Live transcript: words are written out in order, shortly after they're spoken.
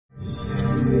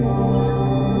Ding,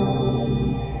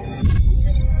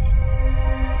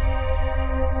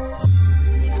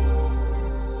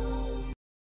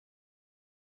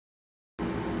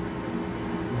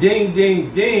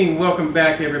 ding, ding. Welcome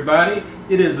back, everybody.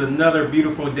 It is another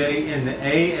beautiful day in the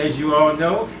A, as you all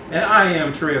know. And I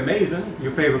am Trey Amazing,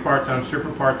 your favorite part-time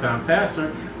stripper, part-time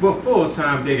pastor, but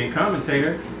full-time dating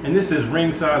commentator. And this is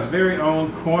Ringside's very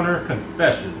own Corner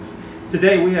Confessions.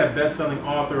 Today we have best-selling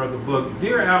author of the book,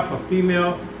 Dear Alpha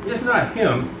Female, It's Not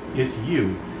Him, It's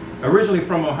You. Originally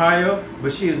from Ohio,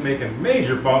 but she is making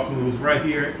major boss moves right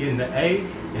here in the A,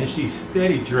 and she's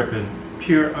steady dripping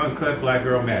pure, uncut black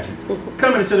girl magic.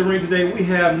 Coming into the ring today, we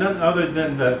have none other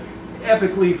than the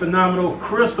epically phenomenal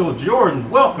Christal Jordan.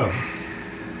 Welcome.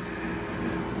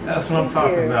 That's what I'm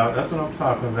talking about. That's what I'm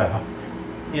talking about.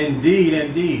 Indeed,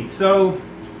 indeed. So,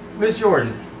 Miss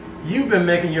Jordan, you've been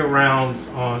making your rounds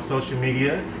on social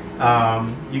media.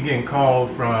 You're getting called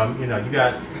from,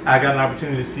 I got an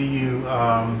opportunity to see you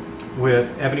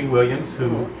with Ebony Williams,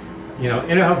 who, in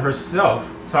and of herself,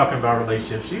 talking about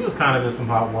relationships. She was kind of in some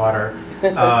hot water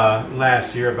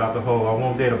last year about the whole, I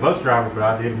won't date a bus driver, but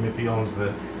I date him if he owns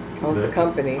the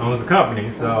company. Owns the company.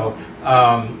 So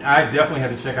I definitely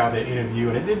had to check out that interview,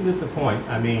 and it didn't disappoint.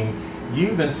 I mean,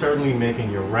 you've been certainly making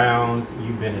your rounds.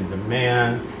 You've been in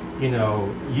demand.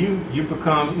 You've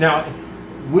become, now,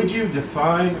 would you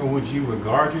define or would you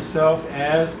regard yourself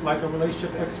as like a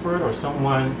relationship expert or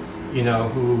someone,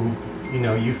 who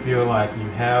you feel like you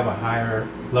have a higher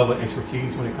level of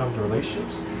expertise when it comes to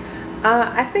relationships?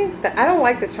 I think that I don't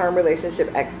like the term relationship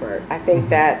expert. I think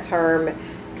that term,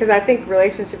 because I think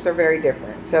relationships are very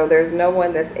different. So there's no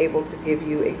one that's able to give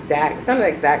you it's not an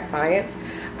exact science.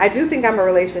 I do think I'm a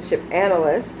relationship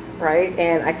analyst, right?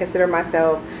 And I consider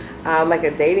myself like a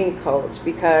dating coach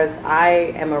because I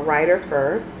am a writer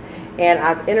first. And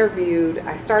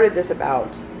I started this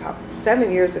about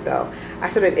 7 years ago. I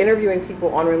started interviewing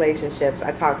people on relationships.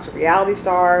 I talked to reality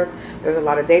stars. There's a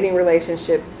lot of dating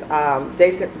relationships,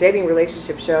 dating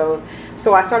relationship shows.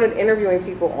 So I started interviewing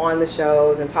people on the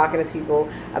shows and talking to people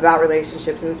about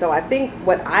relationships. And so I think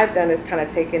what I've done is kind of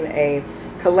taken a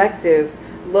collective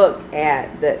look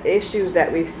at the issues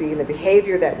that we see and the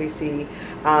behavior that we see,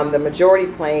 the majority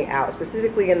playing out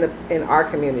specifically in our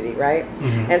community, right?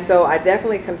 And so I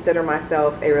definitely consider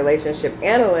myself a relationship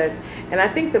analyst. And I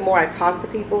think the more I talk to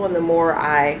people and the more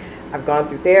I've gone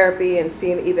through therapy and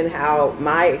seen even how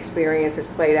my experience has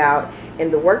played out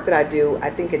in the work that I do,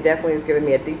 I think it definitely has given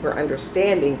me a deeper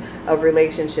understanding of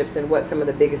relationships and what some of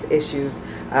the biggest issues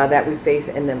that we face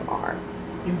in them are.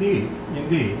 Indeed,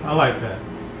 indeed. I like that.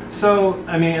 So,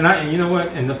 I mean, and you know what?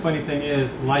 And the funny thing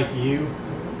is, like you,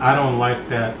 I don't like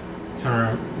that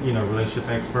term, relationship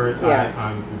expert. Yeah.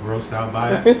 I'm grossed out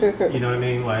by it. You know what I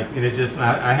mean? Like, and it's just,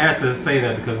 I had to say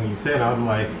that because when you said it, I'm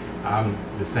like, I'm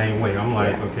the same way. I'm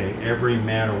like, okay, every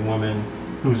man or woman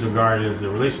who's regarded as a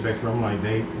relationship expert, I'm like,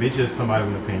 they just somebody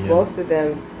with an opinion. Most of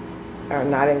them are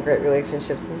not in great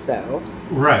relationships themselves.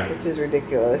 Right. Which is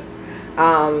ridiculous.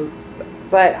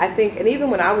 But I think, and even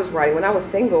when I was writing, when I was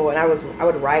single and I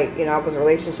would write, I was a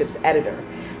relationships editor.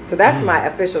 So that's my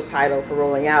official title for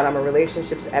Rolling Out. I'm a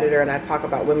relationships editor and I talk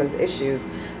about women's issues.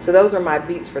 So those are my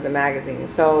beats for the magazine.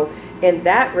 So in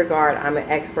that regard, I'm an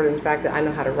expert in the fact that I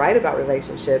know how to write about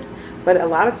relationships. But a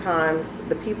lot of times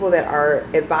the people that are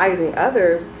advising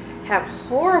others have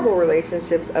horrible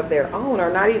relationships of their own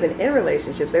or not even in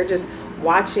relationships. They're just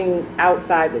watching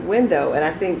outside the window. And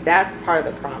I think that's part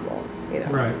of the problem.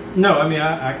 Right. No, I mean,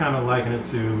 I kind of liken it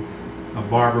to a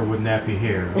barber with nappy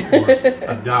hair or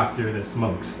a doctor that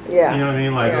smokes. Yeah. You know what I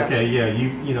mean? Like, okay,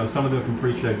 yeah, some of them can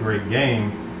preach that great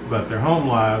game, but their home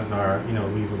lives are,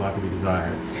 leaves a lot to be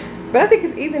desired. But I think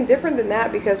it's even different than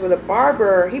that because with a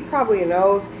barber, he probably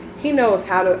knows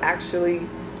how to actually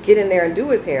get in there and do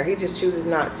his hair. He just chooses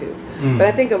not to. But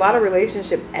I think a lot of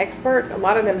relationship experts, a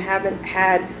lot of them haven't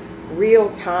had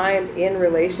real time in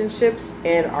relationships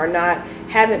and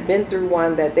haven't been through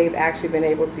one that they've actually been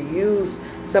able to use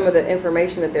some of the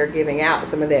information that they're giving out,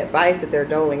 some of the advice that they're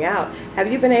doling out.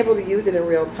 Have you been able to use it in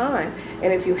real time?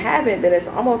 And if you haven't, then it's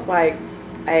almost like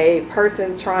a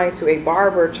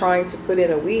barber trying to put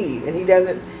in a weed, and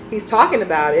he's talking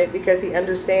about it because he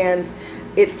understands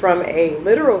it from a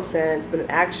literal sense, but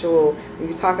when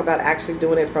you talk about actually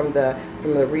doing it from the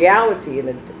reality and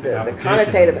the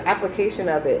connotative application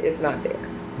of it is not there.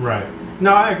 Right.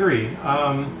 No, I agree.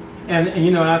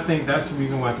 And I think that's the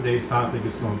reason why today's topic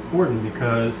is so important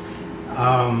because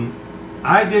I'll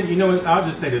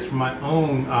just say this from my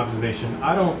own observation.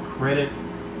 I don't credit,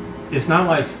 it's not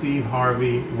like Steve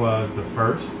Harvey was the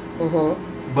first,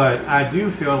 but I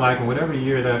do feel like in whatever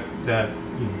year that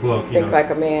book. Think Like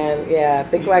a Man. Yeah,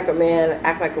 Think Like a Man,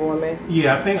 Act Like a Woman.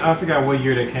 Yeah, I forgot what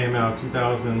year that came out,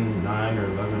 2009 or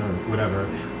 11 or whatever.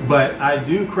 But I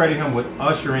do credit him with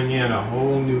ushering in a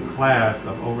whole new class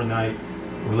of overnight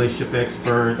relationship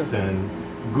experts and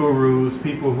gurus,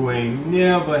 people who ain't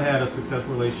never had a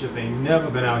successful relationship, ain't never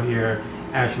been out here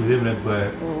actually living it,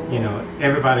 but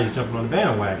everybody's jumping on the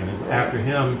bandwagon. And after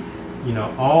him,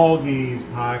 all these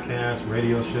podcasts,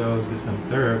 radio shows, this and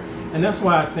third. And that's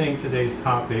why I think today's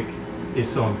topic is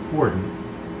so important,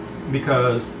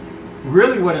 because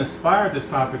really what inspired this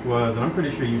topic was, and I'm pretty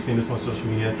sure you've seen this on social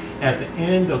media, at the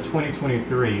end of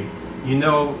 2023,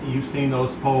 you've seen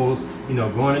those polls,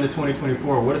 going into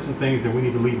 2024, what are some things that we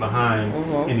need to leave behind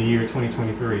in the year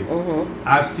 2023?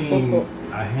 I've seen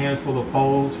a handful of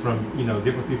polls from,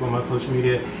 different people on my social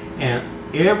media, and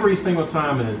every single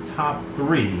time in the top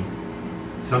three,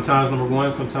 sometimes number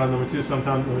one, sometimes number two,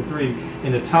 sometimes number three,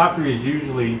 and the top three is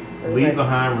usually leave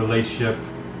behind relationship,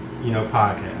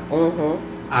 podcasts.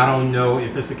 I don't know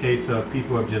if it's a case of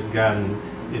people have just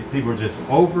if people are just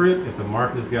over it, if the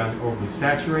market has gotten overly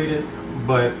saturated.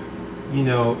 But,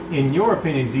 in your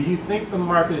opinion, do you think the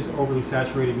market is overly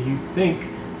saturated? Do you think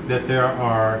that there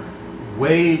are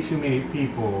way too many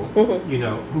people,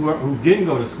 who didn't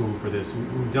go to school for this,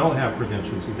 who don't have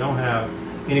credentials, who don't have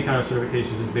any kind of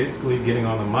certification, just basically getting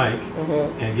on the mic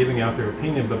and giving out their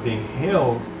opinion, but being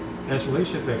held as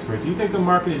relationship experts? Do you think the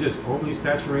market is just overly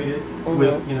saturated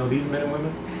with, these men and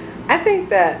women? I think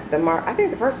that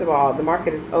first of all, the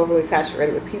market is overly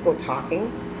saturated with people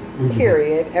talking,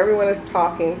 period. Everyone is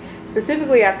talking,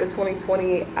 specifically after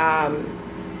 2020. I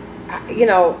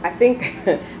think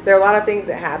there are a lot of things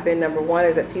that happened. Number one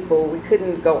is that we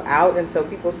couldn't go out, and so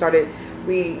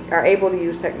we are able to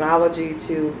use technology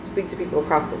to speak to people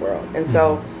across the world. And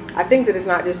so I think that it's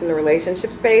not just in the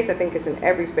relationship space. I think it's in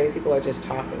every space. People are just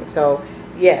talking. So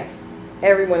yes,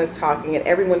 everyone is talking, and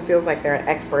everyone feels like they're an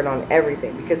expert on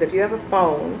everything. Because if you have a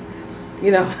phone,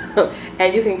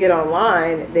 and you can get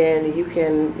online, then you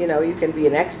can be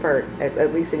an expert,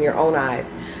 at least in your own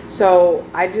eyes. So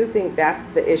I do think that's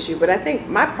the issue. But I think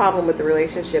my problem with the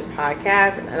relationship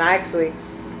podcast, and I actually,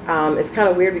 it's kind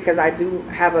of weird because I do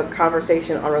have a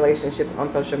conversation on relationships on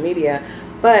social media,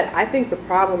 but I think the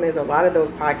problem is a lot of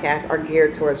those podcasts are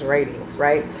geared towards ratings,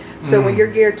 right? So when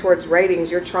you're geared towards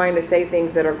ratings, you're trying to say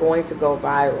things that are going to go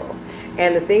viral.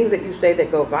 And the things that you say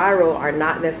that go viral are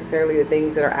not necessarily the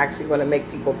things that are actually going to make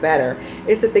people better.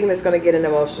 It's the thing that's going to get an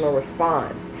emotional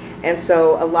response. And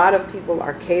so a lot of people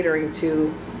are catering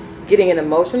to getting an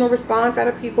emotional response out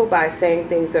of people by saying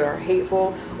things that are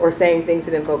hateful, or saying things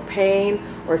that invoke pain,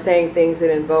 or saying things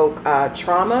that invoke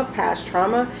trauma, past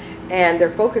trauma, and they're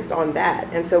focused on that.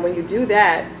 And so when you do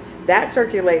that, that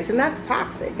circulates, and that's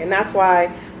toxic. And that's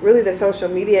why really the social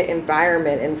media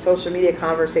environment and social media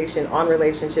conversation on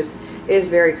relationships is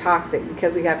very toxic,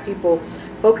 because we have people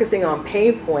focusing on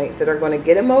pain points that are going to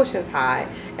get emotions high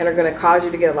and are going to cause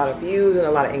you to get a lot of views and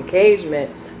a lot of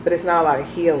engagement, but it's not a lot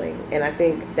of healing. And I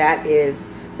think that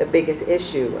is the biggest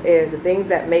issue, is the things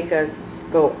that make us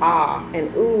go ah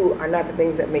and ooh are not the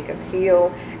things that make us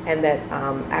heal and that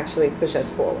actually push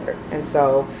us forward. And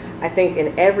so I think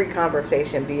in every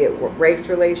conversation, be it race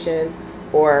relations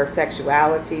or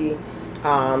sexuality,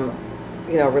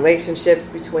 relationships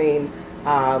between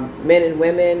men and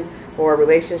women, or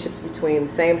relationships between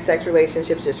same-sex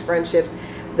relationships, just friendships,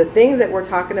 the things that we're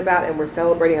talking about and we're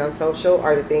celebrating on social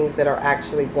are the things that are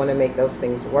actually going to make those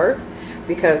things worse,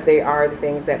 because they are the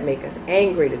things that make us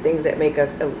angry, the things that make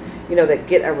us, that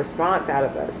get a response out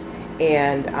of us.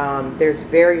 And there's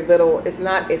very little, it's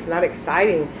not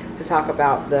exciting to talk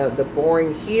about the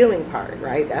boring healing part,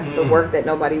 right? That's the work that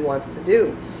nobody wants to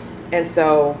do. And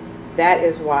so that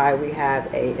is why we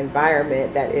have an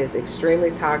environment that is extremely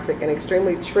toxic and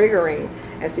extremely triggering,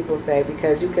 as people say,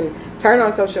 because you can turn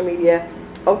on social media,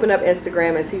 open up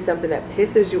Instagram, and see something that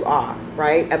pisses you off,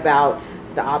 right, about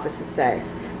the opposite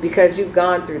sex, because you've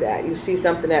gone through that. You see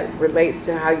something that relates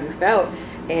to how you felt,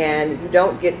 and you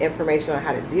don't get information on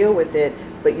how to deal with it,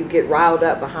 but you get riled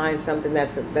up behind something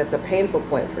that's a painful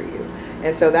point for you.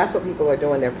 And so that's what people are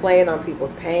doing. They're playing on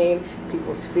people's pain,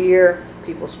 people's fear,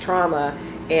 people's trauma,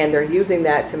 and they're using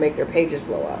that to make their pages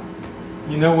blow up.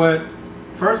 You know what?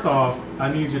 First off,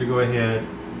 I need you to go ahead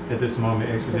at this moment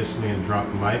expeditiously and drop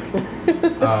the mic.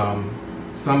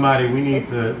 Somebody, we need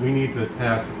to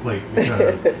pass the plate,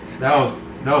 because that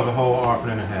was a whole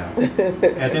offering and a half.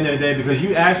 At the end of the day, because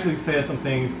you actually said some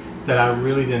things that I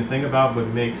really didn't think about, but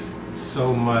makes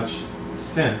so much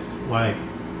sense. Like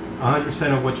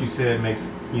 100% of what you said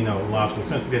makes logical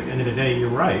sense. Because at the end of the day, you're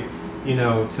right.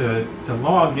 To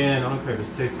log in, I don't care if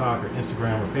it's TikTok or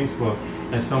Instagram or Facebook,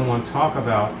 and someone talk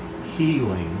about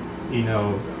healing,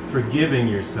 forgiving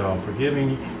yourself,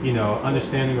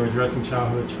 understanding or addressing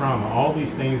childhood trauma, all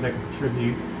these things that can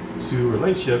contribute to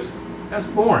relationships, that's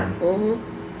boring.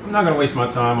 I'm not going to waste my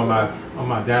time on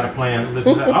my data plan.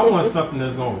 Listen, I want something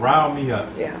that's going to rile me up.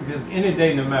 Yeah. Because at the end of the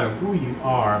day, no matter who you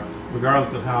are,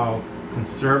 regardless of how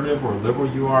conservative or liberal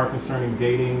you are concerning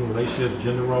dating, relationships,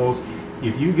 gender roles,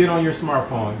 if you get on your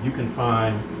smartphone, you can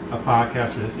find a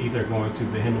podcaster that's either going to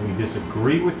vehemently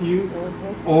disagree with you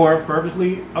or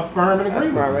fervently affirm and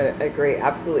agree with you. Agree,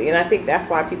 absolutely. And I think that's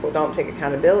why people don't take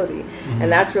accountability.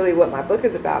 And that's really what my book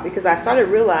is about, because I started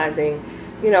realizing,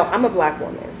 I'm a Black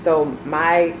woman. So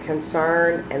my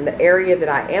concern and the area that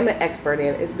I am an expert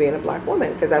in is being a Black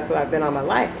woman, because that's what I've been all my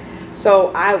life.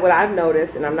 So what I've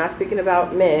noticed, and I'm not speaking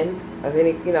about men of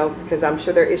any, because I'm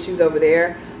sure there are issues over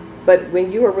there, but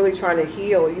when you are really trying to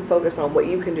heal, you focus on what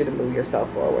you can do to move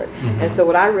yourself forward. And so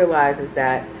what I realized is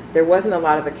that there wasn't a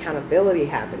lot of accountability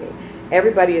happening.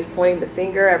 Everybody is pointing the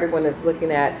finger. Everyone is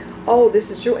looking at, oh,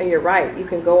 this is true. And you're right. You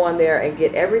can go on there and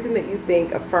get everything that you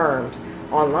think affirmed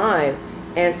online.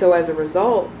 And so as a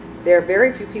result, there are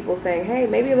very few people saying, hey,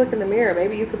 maybe look in the mirror.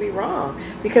 Maybe you could be wrong,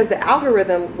 because the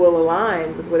algorithm will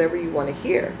align with whatever you want to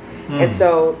hear. And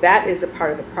so that is a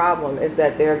part of the problem, is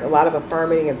that there's a lot of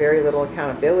affirming and very little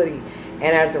accountability.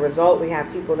 And as a result, we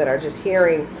have people that are just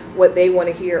hearing what they want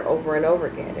to hear over and over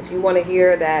again. If you want to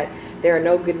hear that there are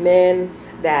no good men,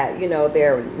 that,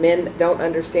 there men that don't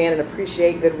understand and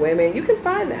appreciate good women, you can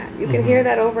find that. You can hear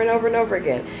that over and over and over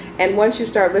again. And once you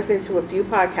start listening to a few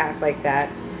podcasts like that,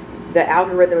 the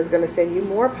algorithm is going to send you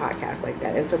more podcasts like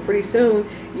that. And so pretty soon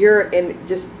you're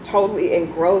just totally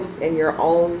engrossed in your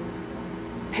own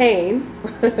pain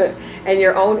and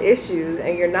your own issues,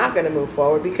 and you're not going to move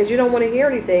forward because you don't want to hear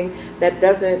anything that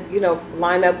doesn't,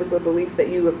 line up with the beliefs that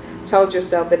you have told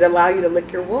yourself that allow you to lick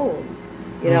your wounds.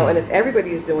 And if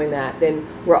everybody is doing that, then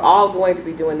we're all going to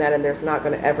be doing that, and there's not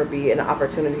going to ever be an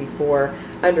opportunity for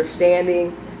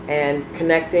understanding and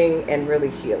connecting and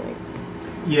really healing.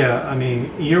 Yeah, I mean,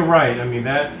 you're right. I mean,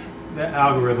 that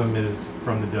algorithm is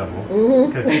from the devil.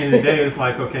 Because at the end of the day, it's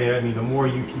like, okay, I mean, the more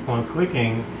you keep on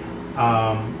clicking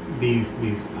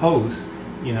these posts,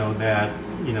 that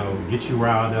get you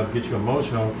riled up, get you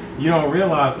emotional, you don't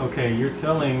realize, okay, you're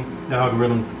telling the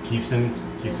algorithm keep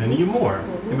sending you more.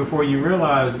 And before you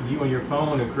realize, you and your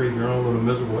phone have created your own little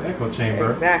miserable echo chamber.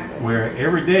 Exactly. Where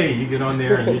every day you get on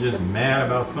there and you're just mad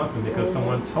about something because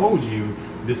someone told you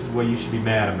this is what you should be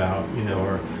mad about,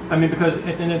 because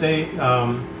at the end of the day,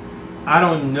 I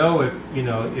don't know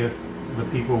if the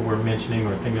people we're mentioning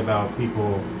or thinking about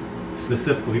people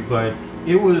specifically, but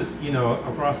it was,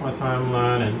 across my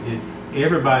timeline, and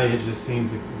everybody had just seemed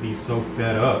to be so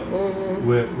fed up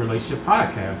with relationship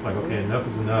podcasts. Like, okay, enough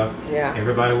is enough. Yeah.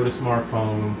 Everybody with a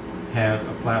smartphone has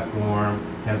a platform,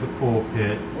 has a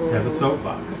pulpit, has a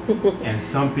soapbox. And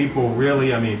some people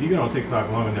really, if you get on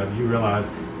TikTok long enough, you realize,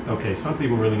 okay, some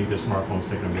people really need their smartphones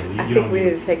taken away. I think we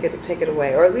need to take it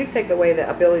away, or at least take away the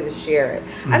ability to share it.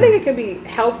 I think it can be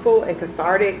helpful and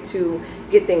cathartic to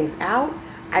get things out.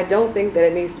 I don't think that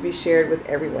it needs to be shared with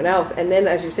everyone else. And then,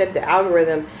 as you said, the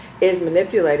algorithm is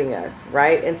manipulating us,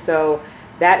 right? And so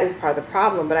that is part of the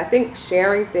problem. But I think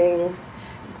sharing things,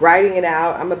 writing it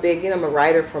out, I'm a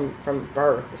writer from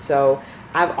birth. So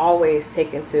I've always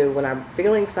taken to, when I'm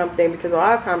feeling something, because a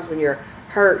lot of times when you're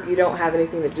hurt, you don't have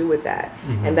anything to do with that.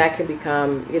 And that can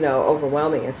become,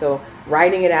 overwhelming. And so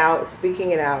writing it out,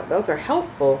 speaking it out, those are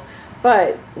helpful.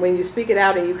 But when you speak it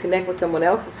out and you connect with someone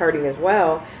else who's hurting as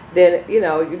well, then,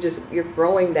 you're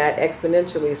growing that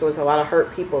exponentially. So it's a lot of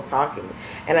hurt people talking.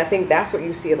 And I think that's what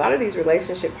you see. A lot of these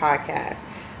relationship podcasts,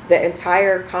 the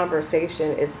entire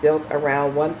conversation is built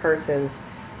around one person's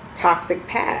toxic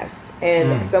past.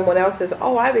 And someone else says,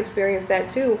 oh, I've experienced that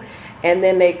too. And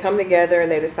then they come together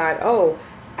and they decide, oh,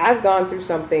 I've gone through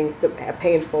something, a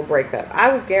painful breakup.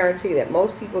 I would guarantee that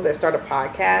most people that start a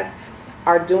podcast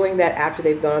are doing that after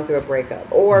they've gone through a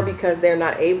breakup, or because they're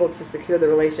not able to secure the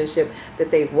relationship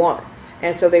that they want.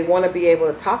 And so they want to be able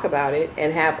to talk about it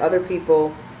and have other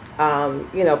people,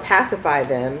 pacify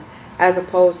them, as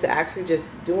opposed to actually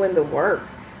just doing the work,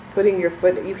 putting your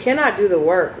foot. You cannot do the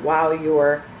work while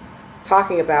you're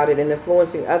talking about it and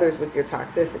influencing others with your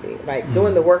toxicity. Like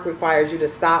doing the work requires you to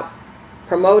stop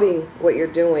promoting what you're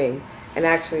doing and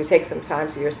actually take some time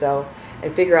to yourself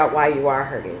and figure out why you are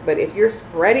hurting. But if you're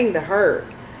spreading the hurt,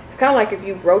 it's kind of like if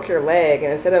you broke your leg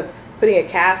and instead of putting a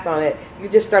cast on it, you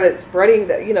just started spreading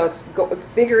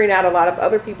figuring out a lot of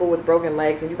other people with broken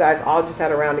legs, and you guys all just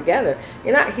had around together.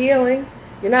 You're not healing.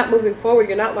 You're not moving forward.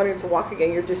 You're not learning to walk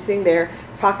again. You're just sitting there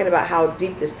talking about how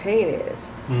deep this pain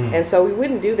is. And so we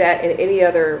wouldn't do that in any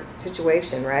other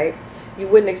situation, right? you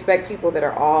wouldn't expect people that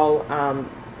are all,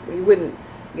 you wouldn't,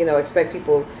 expect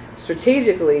people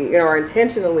strategically or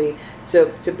intentionally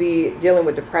to be dealing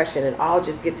with depression and all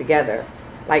just get together.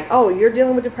 Like, oh, you're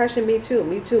dealing with depression, me too,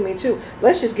 me too, me too.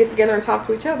 Let's just get together and talk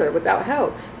to each other without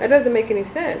help. That doesn't make any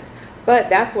sense. But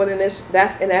that's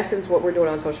in essence what we're doing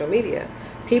on social media.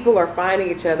 People are finding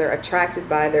each other attracted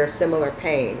by their similar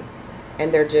pain,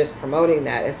 and they're just promoting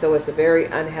that. And so it's a very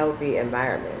unhealthy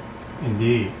environment.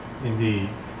 Indeed, indeed.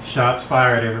 Shots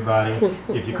fired, everybody.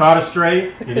 If you caught it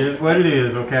straight, it is what it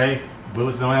is, okay?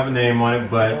 Bullets don't have a name on it,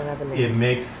 but it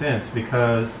makes sense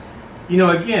because,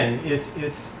 again,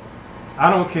 it's I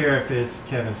don't care if it's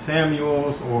Kevin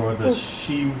Samuels or the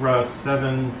She-Ra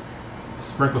 7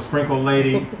 Sprinkle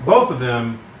lady. Both of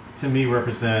them, to me,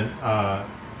 represent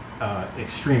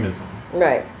extremism.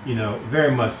 Right.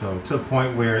 Very much so, to the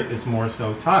point where it's more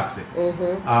so toxic.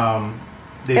 Mm-hmm. I'm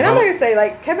going to say,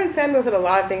 like, Kevin Samuels had a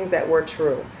lot of things that were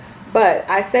true. But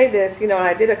I say this, and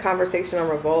I did a conversation on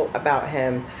Revolt about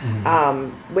him.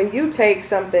 Mm-hmm. When you take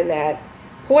something that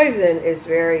poison is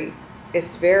very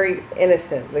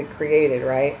innocently created,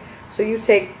 right? So you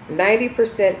take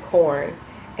 90% corn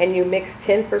and you mix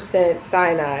 10%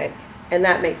 cyanide, and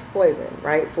that makes poison,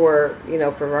 right? For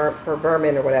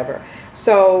vermin or whatever.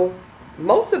 So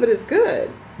most of it is good,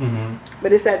 mm-hmm.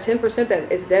 but it's that 10%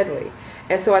 that is deadly.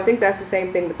 And so I think that's the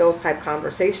same thing with those type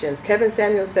conversations. Kevin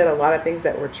Samuels said a lot of things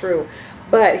that were true,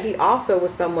 but he also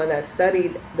was someone that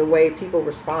studied the way people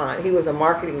respond. He was a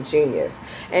marketing genius.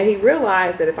 And he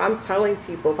realized that if I'm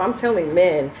telling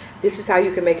men, this is how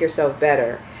you can make yourself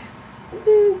better,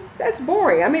 that's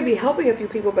boring. I may be helping a few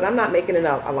people, but I'm not making a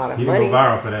lot of money. You didn't go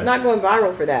viral for that. I'm not going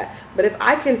viral for that. But if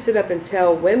I can sit up and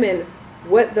tell women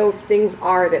what those things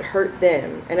are that hurt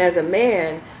them, and as a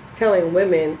man, telling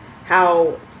women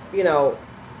how,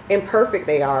 imperfect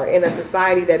they are in a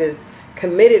society that is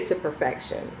committed to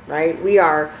perfection, right? We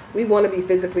want to be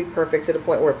physically perfect to the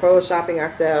point where we're photoshopping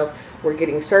ourselves, we're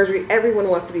getting surgery. Everyone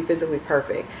wants to be physically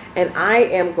perfect. And I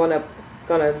am gonna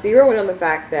zero in on the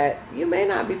fact that you may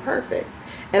not be perfect.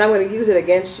 And I'm going to use it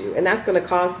against you. And that's going to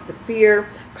cause the fear,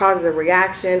 causes a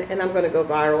reaction, and I'm going to go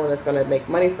viral and it's going to make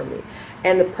money for me.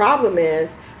 And the problem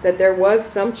is that there was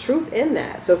some truth in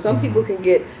that. So some mm-hmm. people can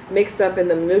get mixed up in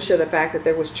the minutia of the fact that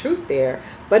there was truth there,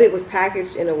 but it was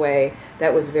packaged in a way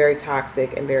that was very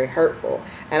toxic and very hurtful.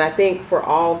 And I think for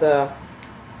all the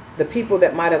people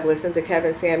that might have listened to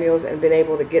Kevin Samuels and been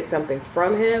able to get something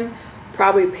from him,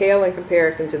 probably pale in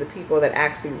comparison to the people that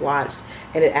actually watched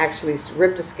and it actually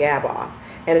ripped a scab off.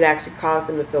 And it actually caused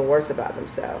them to feel worse about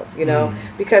themselves,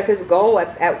 because his goal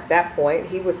at that point,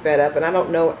 he was fed up. And I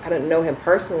didn't know him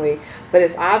personally, but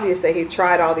it's obvious that he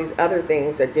tried all these other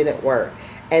things that didn't work.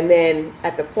 And then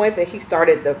at the point that he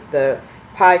started the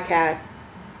podcast,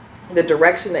 the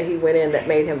direction that he went in that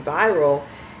made him viral,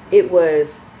 it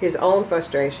was his own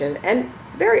frustration and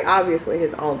very obviously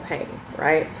his own pain,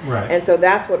 right? Right. And so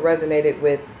that's what resonated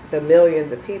with the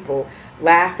millions of people,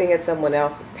 laughing at someone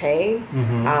else's pain.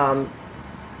 Mm-hmm.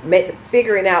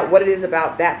 Figuring out what it is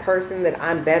about that person that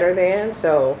I'm better than.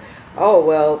 So,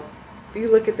 if you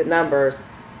look at the numbers,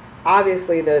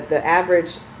 obviously the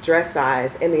average dress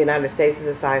size in the United States is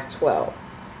a size 12.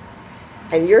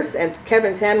 And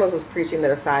Kevin Samuels was preaching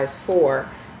that a size 4,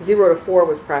 0 to 4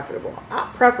 was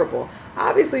preferable.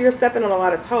 Obviously, you're stepping on a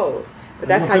lot of toes, but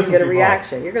that's how you get a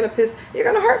reaction. You're going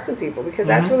to hurt some people because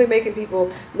that's really making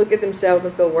people look at themselves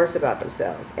and feel worse about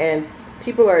themselves. And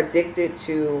people are addicted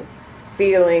to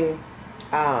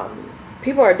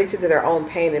people are addicted to their own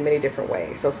pain in many different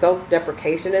ways. So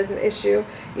self-deprecation is an issue.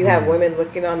 You have women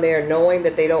looking on there knowing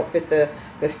that they don't fit the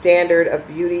standard of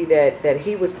beauty that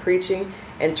he was preaching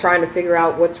and trying to figure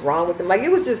out what's wrong with them. Like it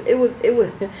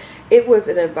was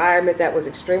an environment that was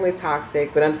extremely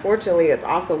toxic, but unfortunately it's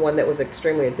also one that was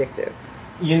extremely addictive.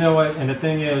 You know what? And the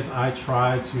thing is, I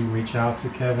tried to reach out to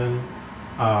Kevin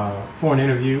for an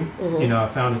interview. Mm-hmm. I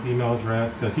found his email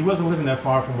address because he wasn't living that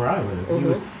far from where I live. Mm-hmm. He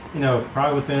was,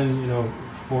 probably within,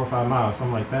 4 or 5 miles,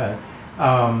 something like that.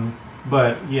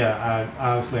 But yeah,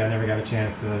 I never got a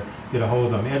chance to get a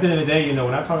hold of him. At the end of the day,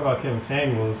 when I talk about Kevin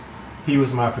Samuels, he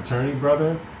was my fraternity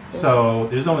brother. Mm-hmm. So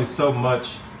there's only so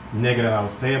much negative I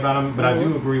would say about him. But I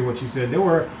do agree with what you said. There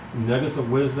were nuggets of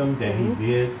wisdom that he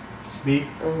did speak.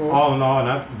 All in all, and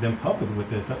I've been public with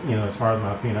this, as far as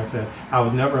my opinion. I said I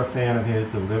was never a fan of his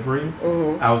delivery.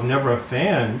 I was never a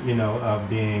fan, of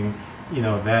being,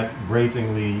 that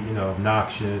brazenly,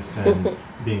 obnoxious and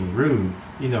being rude.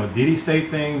 Did he say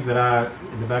things that I,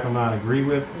 in the back of my mind, agree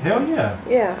with? Hell yeah.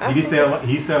 Yeah. He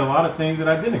said a lot of things that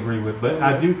I didn't agree with, but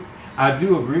I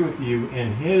do agree with you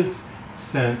in his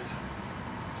sense.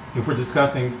 If we're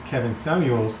discussing Kevin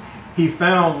Samuels, he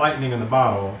found lightning in the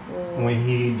bottle when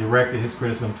he directed his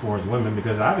criticism towards women,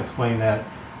 because I've explained that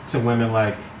to women.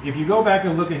 Like, if you go back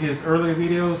and look at his earlier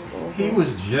videos, he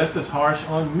was just as harsh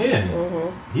on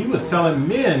men. He was telling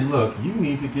men, look, you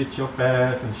need to get your fat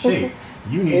ass in shape.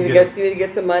 You need to get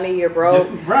some money, you're broke.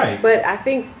 Right. But I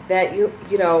think that you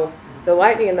know, the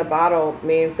lightning in the bottle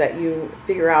means that you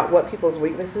figure out what people's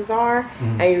weaknesses are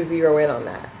and you zero in on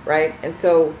that, right? And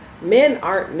so men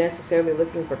aren't necessarily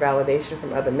looking for validation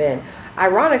from other men.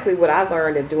 Ironically, what I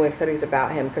learned in doing studies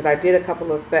about him, because I did a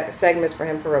couple of segments for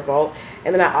him for Revolt,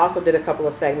 and then I also did a couple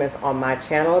of segments on my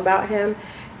channel about him.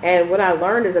 And what I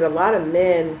learned is that a lot of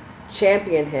men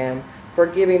championed him for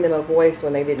giving them a voice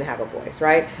when they didn't have a voice,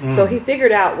 right? So he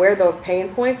figured out where those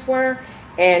pain points were,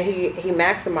 and he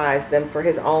maximized them for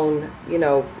his own, you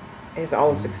know, his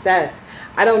own success.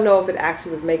 I don't know if it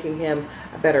actually was making him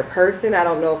a better person. I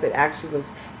don't know if it actually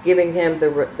was giving him the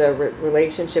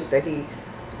relationship that he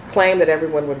claimed that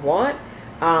everyone would want.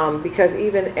 Because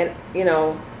even, and you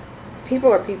know, people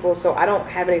are people, so I don't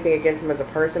have anything against him as a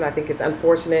person. I think it's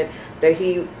unfortunate that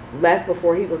he left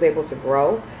before he was able to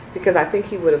grow, because I think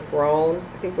he would have grown.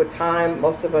 I think with time,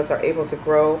 most of us are able to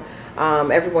grow.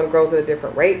 Everyone grows at a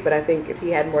different rate, but I think if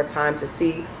he had more time to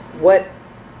see what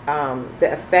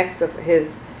the effects of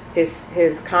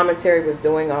his commentary was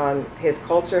doing on his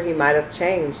culture, he might have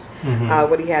changed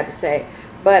what he had to say.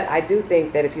 But I do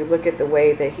think that if you look at the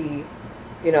way that he,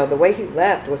 you know, the way he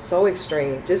left was so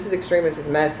extreme, just as extreme as his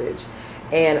message.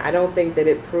 And I don't think that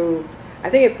it proved, I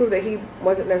think it proved that he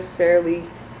wasn't necessarily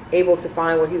able to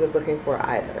find what he was looking for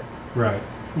either. Right.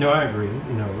 No, I agree.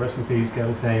 You know, rest in peace,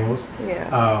 Kevin Samuels.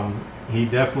 Yeah. He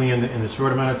definitely, in the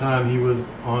short amount of time he was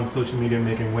on social media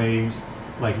making waves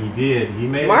like he did, he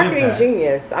made marketing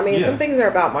genius. I mean, some things are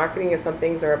about marketing and some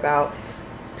things are about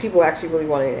people actually really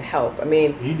wanting to help. I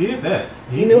mean, he did that.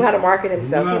 He knew how to market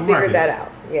himself. He figured that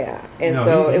out. Yeah. And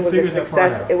it was a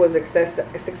success. It was a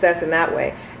success in that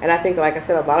way. And I think, like I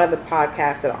said, a lot of the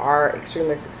podcasts that are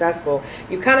extremely successful,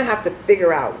 you kind of have to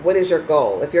figure out what is your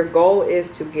goal. If your goal is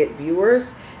to get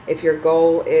viewers, if your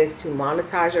goal is to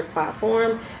monetize your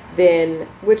platform, then,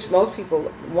 which most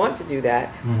people want to do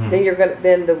that,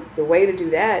 then the way to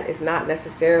do that is not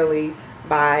necessarily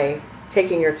by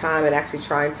taking your time and actually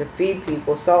trying to feed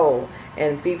people's soul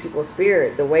and feed people's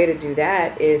spirit. The way to do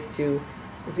that is to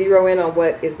zero in on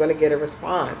what is going to get a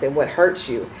response and what hurts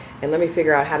you, and let me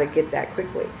figure out how to get that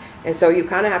quickly. And so you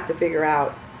kind of have to figure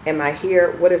out, am I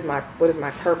here? What is my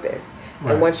purpose?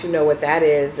 Right. And once you know what that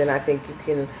is, then I think you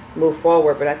can move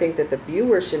forward. But I think that the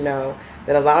viewers should know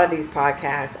that a lot of these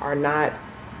podcasts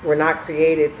were not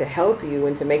created to help you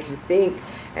and to make you think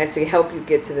and to help you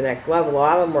get to the next level. A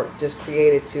lot of them were just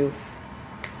created to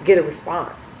get a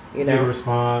response, you know. Get a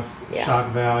response,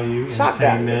 shock value,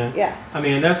 entertainment. Yeah. I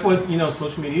mean, that's what, you know,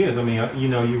 social media is. I mean, you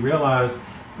know, you realize,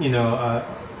 you know,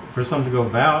 for something to go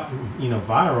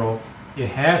viral, it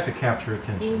has to capture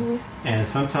attention. And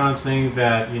sometimes things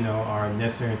that, you know, are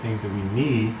necessary things that we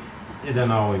need, it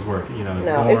doesn't always work. You know,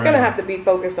 it's going to have to be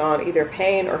focused on either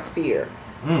pain or fear.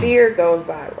 Fear goes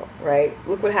viral, right?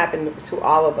 Look what happened to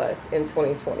all of us in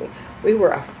 2020. We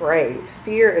were afraid.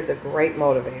 Fear is a great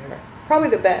motivator. It's probably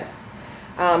the best.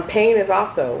 Pain is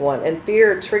also one, and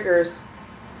fear triggers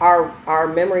our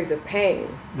memories of pain.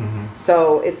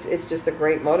 So it's just a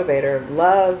great motivator.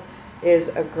 Love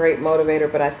is a great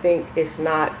motivator, but I think it's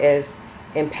not as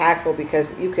impactful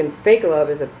because you can fake love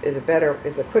is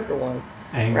a quicker one.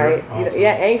 Anger, right? also.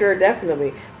 Anger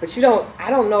definitely. But I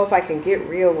don't know if I can get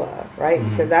real love, right?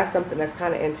 Because that's something that's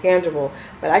kind of intangible.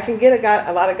 But I can get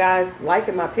a lot of guys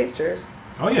liking my pictures.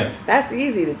 Oh yeah, that's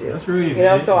easy to do. That's really easy. You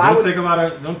know, so don't take a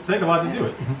lot to do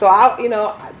it. So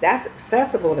that's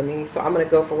accessible to me. So I'm going to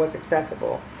go for what's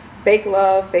accessible. Fake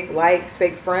love, fake likes,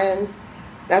 fake friends.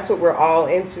 That's what we're all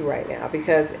into right now,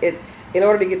 because in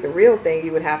order to get the real thing,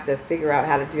 you would have to figure out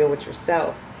how to deal with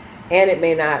yourself, and it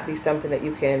may not be something that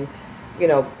you can, you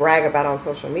know, brag about on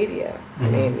social media. I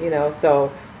mean, you know,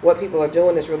 so what people are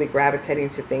doing is really gravitating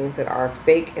to things that are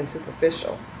fake and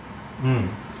superficial.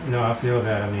 No, I feel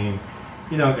that. I mean,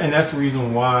 you know, and that's the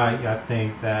reason why I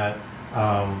think that,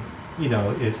 you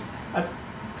know,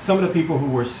 some of the people who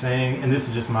were saying, and this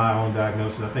is just my own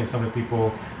diagnosis, I think some of the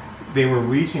people, they were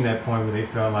reaching that point where they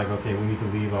felt like, okay, we need to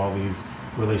leave all these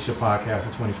relationship podcasts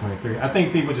in 2023. I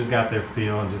think people just got their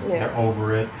feel and just they're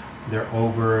over it. They're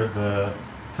over the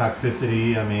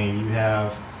toxicity. I mean, you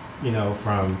have, you know,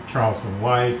 from Charleston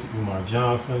White to Umar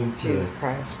Johnson to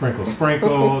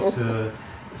Sprinkle to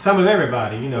some of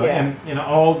everybody, you know, and you know,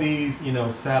 all these, you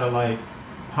know, satellite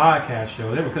podcast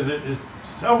shows, because it's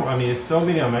so many of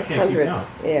them. I can't keep count.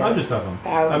 Hundreds of them.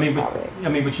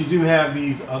 Thousands, but you do have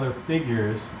these other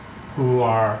figures who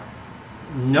are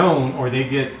known, or they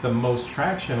get the most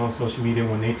traction on social media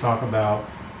when they talk about,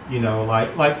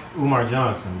 like Umar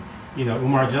Johnson.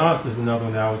 Umar Johnson is another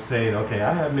one that I would say, okay,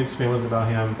 I have mixed feelings about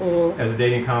him as a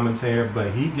dating commentator,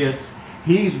 but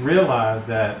he's realized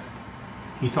that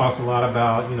he talks a lot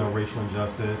about, racial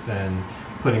injustice and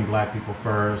putting black people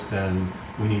first, and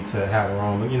we need to have our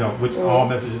own, which all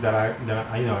messages that I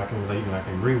can relate and I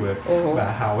can agree with.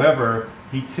 But however,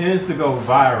 he tends to go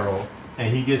viral, and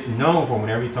he gets known for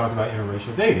whenever he talks about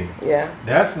interracial dating. Yeah.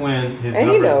 That's when his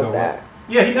numbers go up.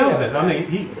 Yeah, he knows that. I mean,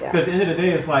 because at the end of the day,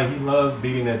 it's like he loves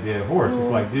beating that dead horse. It's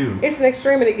like, dude. It's an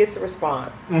extreme and it gets a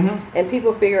response. And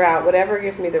people figure out whatever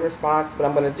gives me the response, what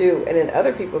I'm going to do. And then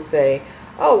other people say,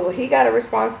 oh, well, he got a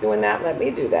response doing that. Let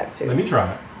me do that too. Let me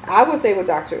try it. I would say with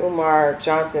Dr. Umar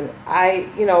Johnson, I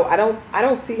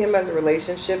don't see him as a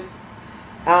relationship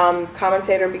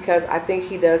commentator, because I think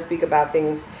he does speak about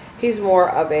things. He's more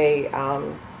of a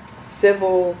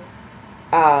civil.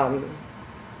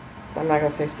 I'm not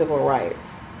going to say civil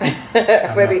rights.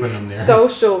 Maybe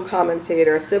social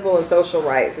commentator. Civil and social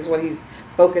rights is what he's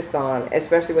focused on,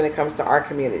 especially when it comes to our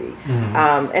community.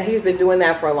 And he's been doing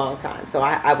that for a long time. So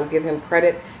I would give him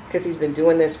credit, because he's been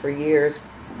doing this for years,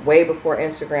 way before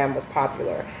Instagram was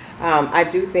popular. I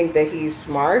do think that he's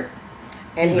smart,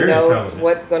 and he knows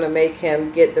what's going to make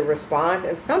him get the response.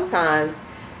 And sometimes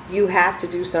you have to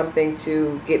do something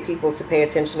to get people to pay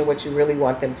attention to what you really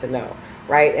want them to know.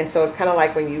 Right. And so it's kind of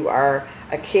like when you are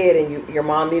a kid and your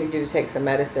mom needed you to take some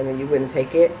medicine and you wouldn't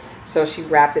take it. So she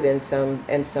wrapped it in some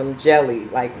jelly,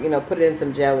 like, put it in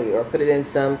some jelly, or put it in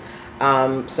some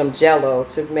Jello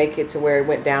to make it to where it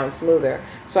went down smoother.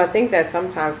 So I think that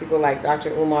sometimes people like Dr.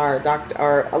 Umar,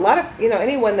 or a lot of,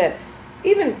 anyone that,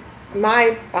 even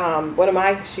my, one of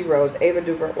my sheroes, Ava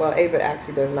DuVernay, well, Ava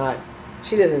actually does not,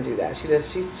 she doesn't do that.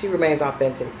 She remains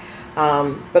authentic.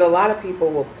 But a lot of people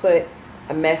will put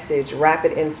a message, wrap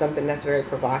it in something that's very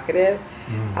provocative,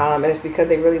 and it's because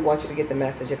they really want you to get the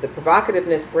message. If the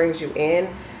provocativeness brings you in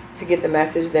to get the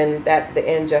message, then that the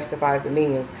end justifies the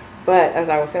means. But as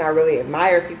I was saying, I really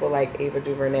admire people like Ava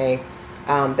DuVernay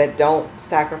that don't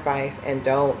sacrifice and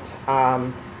don't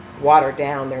water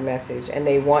down their message, and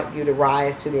they want you to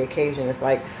rise to the occasion. It's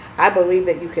like, I believe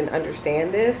that you can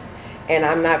understand this, and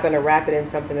I'm not going to wrap it in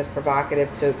something that's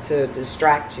provocative to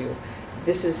distract you.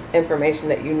 This is information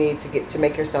that you need to get to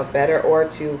make yourself better, or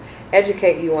to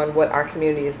educate you on what our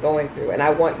community is going through. And I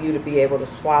want you to be able to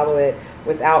swallow it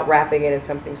without wrapping it in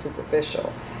something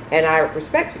superficial. And I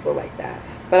respect people like that.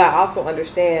 But I also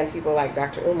understand people like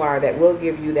Dr. Umar that will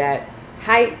give you that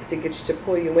hype to get you to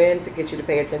pull you in, to get you to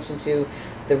pay attention to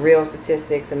the real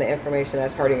statistics and the information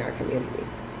that's hurting our community.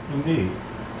 Indeed.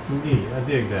 I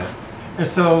dig that. And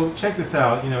so check this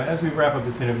out, as we wrap up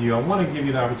this interview, I want to give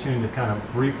you the opportunity to kind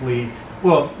of briefly,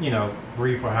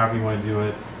 brief or however you want to do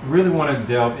it, really want to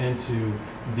delve into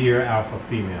Dear Alpha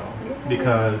Female,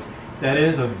 because that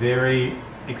is a very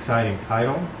exciting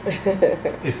title.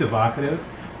 It's evocative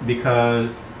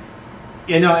because,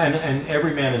 and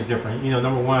every man is different.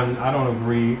 Number one, I don't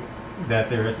agree that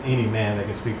there is any man that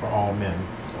can speak for all men.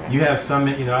 You have some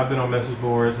men, I've been on message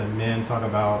boards and men talk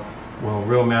about, well,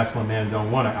 real masculine men don't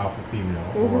want an alpha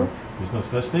female, or there's no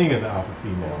such thing as an alpha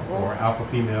female, or alpha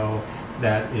female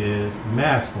that is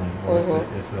masculine, or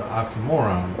it's an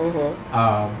oxymoron.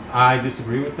 I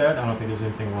disagree with that. I don't think there's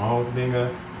anything wrong with being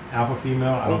an alpha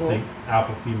female. I don't think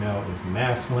alpha female is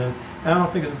masculine, and I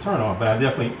don't think it's a turn off. But I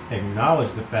definitely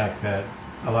acknowledge the fact that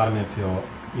a lot of men feel,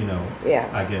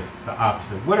 I guess the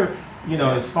opposite. What are,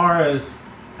 as far as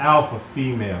alpha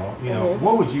female,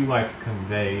 what would you like to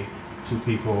convey to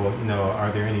people?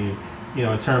 Are there any,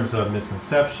 in terms of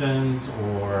misconceptions,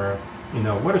 or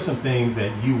what are some things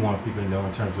that you want people to know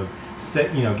in terms of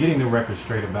getting the record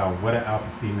straight about what an alpha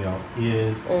female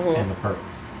is and the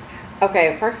purpose?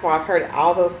 Okay, first of all, I've heard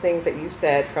all those things that you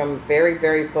said from very,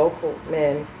 very vocal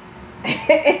men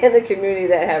in the community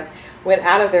that have went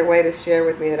out of their way to share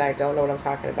with me that I don't know what I'm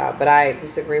talking about, but I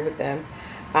disagree with them.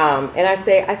 And I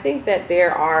think that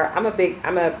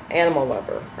I'm an animal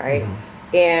lover, right?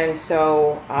 And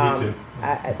so me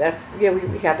too.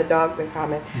 We have the dogs in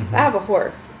common. I have a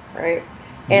horse, right?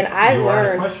 And I'm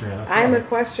an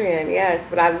equestrian, yes,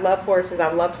 but I love horses.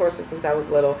 I've loved horses since I was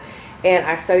little. And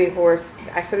I study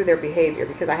their behavior,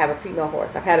 because I have a female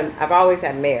horse. I've always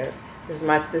had mares. This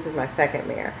is my second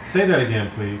mare. Say that again,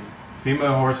 please.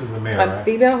 Female horse is a mare, right? A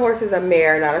female horse is a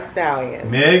mare, not a stallion.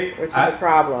 Meg, which is a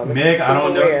problem. I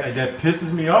don't know. Rare. That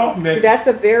pisses me off, Meg. See, that's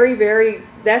a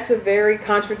very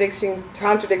contradicting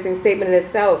statement in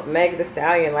itself. Meg the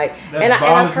stallion, like,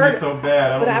 I've heard me so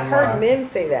bad. I've heard men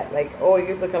say that, like, oh,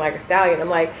 you're looking like a stallion. I'm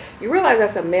like, you realize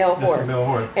that's a male horse. That's a male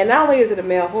horse. And not only is it a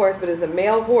male horse, but it's a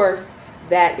male horse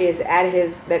that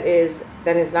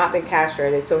has not been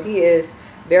castrated. So he is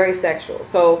very sexual.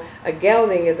 So a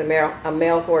gelding is a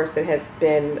male horse that has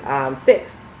been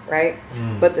fixed, right?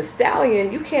 But the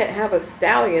stallion, you can't have a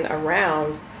stallion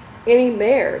around any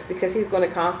mares because he's going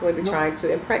to constantly be trying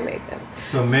to impregnate them.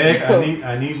 So Meg,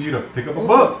 I need you to pick up a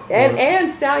book. And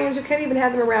stallions, you can't even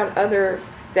have them around other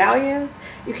stallions.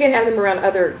 You can't have them around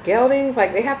other geldings.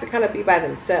 Like, they have to kind of be by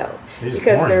themselves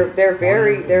because they're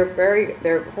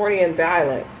horny and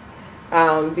violent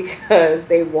because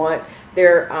they want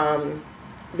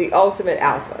the ultimate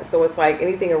alpha. So it's like,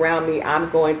 anything around me,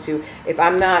 if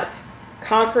I'm not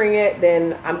conquering it,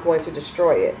 then I'm going to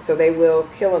destroy it. So they will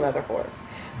kill another horse.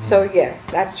 So yes,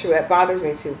 that's true. It bothers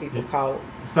me too. People call.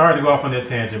 Sorry to go off on that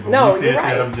tangent, but no, when you said you're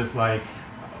right. that, I'm just like,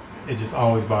 it just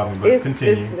always bothers me. But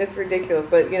continue. It's ridiculous.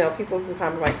 But people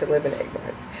sometimes like to live in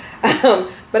ignorance.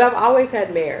 But I've always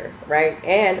had mares, right?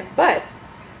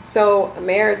 So a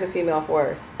mare is a female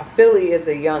horse. A filly is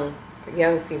a young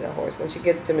female horse. When she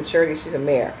gets to maturity, she's a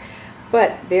mare.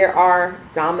 But there are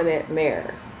dominant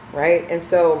mares, right? And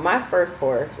so my first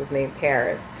horse was named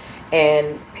Paris.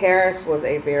 And Paris was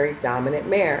a very dominant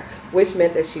mare, which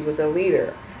meant that she was a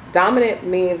leader. Dominant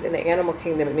means, in the animal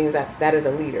kingdom, it means that is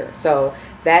a leader. So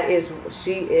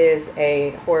she is a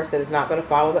horse that is not going to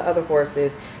follow the other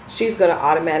horses. She's going to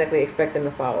automatically expect them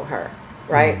to follow her,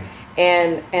 right?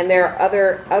 And there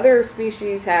are other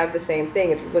species have the same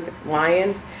thing. If you look at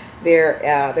lions,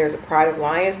 there's a pride of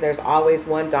lions. There's always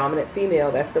one dominant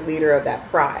female that's the leader of that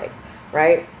pride,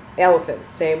 right? Elephants,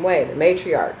 same way, the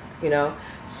matriarch,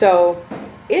 So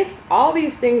if all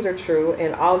these things are true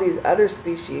in all these other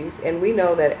species, and we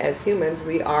know that as humans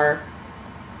we are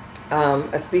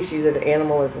a species of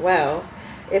animal as well,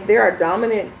 if there are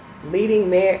dominant leading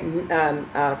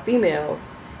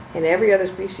females in every other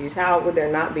species, how would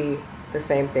there not be the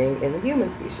same thing in the human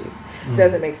species?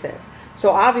 Doesn't make sense.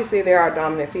 So obviously there are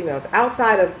dominant females.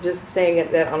 Outside of just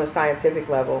saying that on a scientific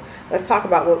level, let's talk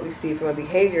about what we see from a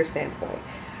behavior standpoint.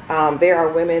 There are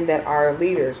women that are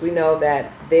leaders. We know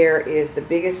that there is the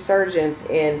biggest surgence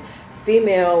in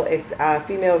females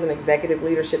in executive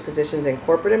leadership positions in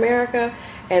corporate America,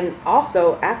 and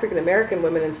also African American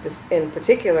women in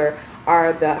particular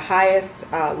are the highest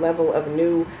level of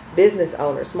new business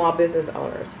owners, small business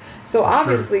owners. So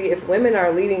obviously, if women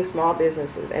are leading small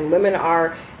businesses and women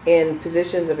are in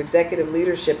positions of executive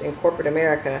leadership in corporate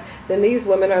America, then these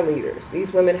women are leaders.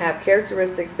 These women have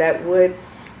characteristics that would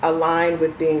align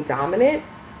with being dominant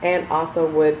and also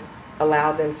would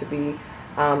allow them to be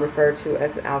referred to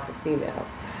as an alpha female.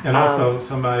 And also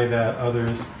somebody that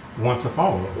others want to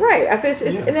follow. Right. It's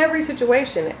in every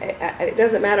situation. It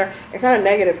doesn't matter. It's not a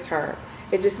negative term.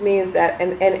 It just means that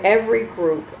in every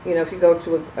group, if you go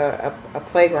to a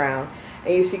playground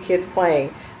and you see kids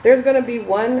playing, there's going to be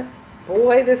one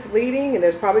boy that's leading, and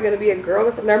there's probably going to be a girl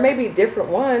there may be different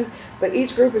ones, but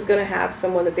each group is going to have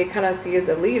someone that they kind of see as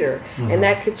the leader. And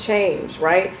that could change,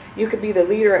 right? You could be the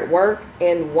leader at work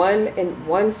in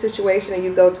one situation, and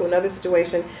you go to another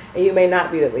situation and you may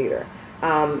not be the leader.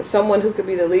 Someone who could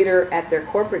be the leader at their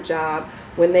corporate job,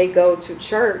 when they go to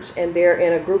church and they're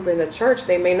in a group in the church,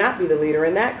 they may not be the leader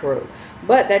in that group.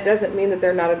 But that doesn't mean that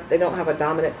they don't have a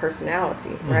dominant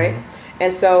personality, right?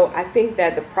 And so I think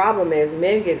that the problem is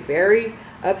men get very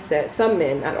upset. Some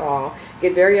men, not all,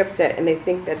 get very upset, and they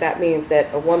think that means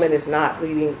that a woman is not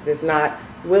leading, is not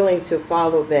willing to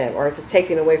follow them, or is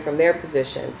taken away from their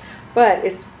position. But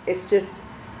it's just,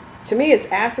 to me, it's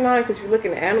asinine, because if you look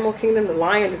in the animal kingdom, the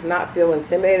lion does not feel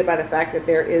intimidated by the fact that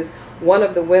there is one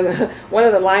of the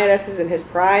lionesses in his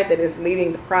pride that is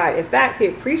leading the pride. In fact, he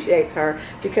appreciates her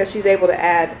because she's able to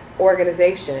add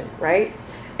organization, right?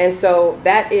 And so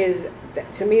that is,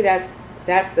 to me, that's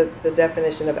the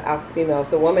definition of alpha female.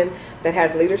 So a woman that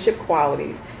has leadership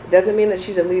qualities. It doesn't mean that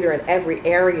she's a leader in every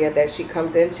area that she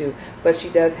comes into, but she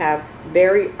does have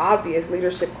very obvious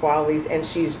leadership qualities, and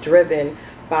she's driven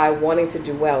by wanting to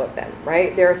do well at them,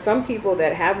 right? There are some people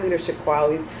that have leadership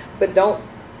qualities but don't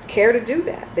care to do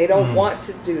that. They don't want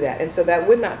to do that, and so that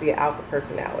would not be an alpha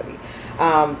personality.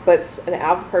 But an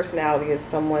alpha personality is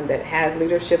someone that has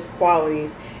leadership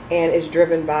qualities and is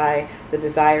driven by the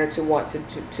desire to want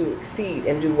to exceed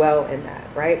and do well in that,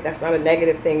 right? That's not a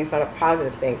negative thing. It's not a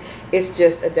positive thing. It's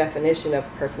just a definition of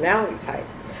personality type.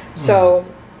 So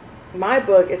my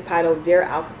book is titled Dear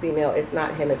Alpha Female, It's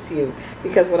Not Him, It's You.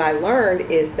 Because what I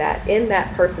learned is that in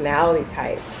that personality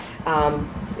type,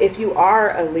 if you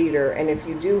are a leader and if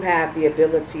you do have the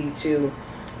ability to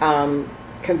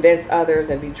convince others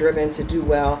and be driven to do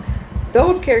well,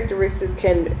 those characteristics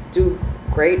can do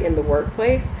great in the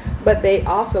workplace, but they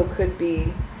also could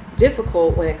be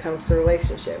difficult when it comes to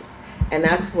relationships. And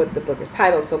that's what the book is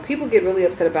titled. So people get really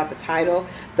upset about the title.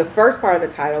 The first part of the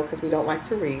title, because we don't like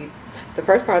to read, the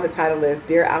first part of the title is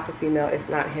Dear Alpha Female, It's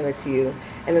Not Him, It's You.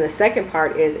 And then the second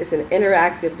part is it's an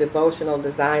interactive devotional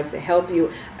designed to help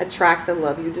you attract the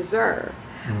love you deserve.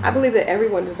 I believe that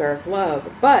everyone deserves love,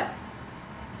 but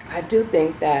I do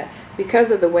think that because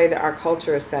of the way that our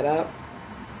culture is set up,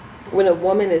 when a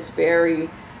woman is very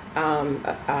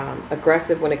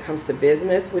aggressive when it comes to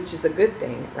business, which is a good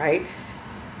thing, right?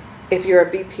 If you're a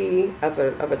VP of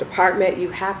a department, you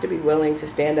have to be willing to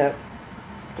stand up.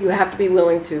 You have to be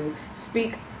willing to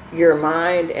speak your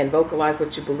mind and vocalize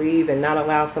what you believe and not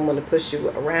allow someone to push you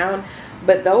around.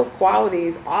 But those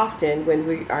qualities often, when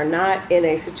we are not in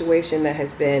a situation that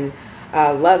has been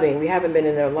loving, we haven't been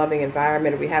in a loving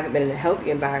environment, or we haven't been in a healthy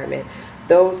environment,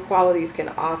 those qualities can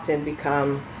often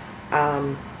become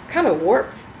kind of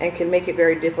warped and can make it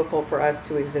very difficult for us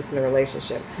to exist in a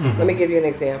relationship. Let me give you an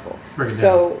example.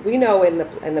 So we know in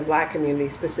the Black community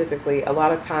specifically, a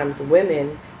lot of times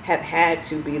women have had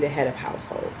to be the head of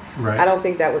household. I don't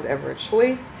think that was ever a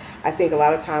choice. I think a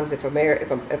lot of times if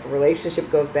a relationship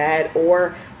goes bad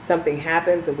or something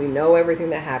happens, and we know everything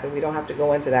that happened, we don't have to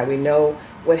go into that. We know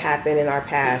what happened in our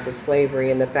past with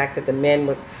slavery and the fact that the men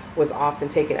was often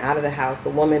taken out of the house. The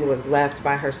woman was left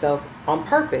by herself on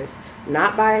purpose,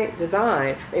 not by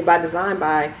design. I mean, by design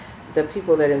by the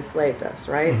people that enslaved us,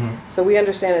 right? So we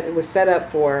understand that it was set up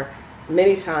for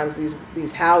many times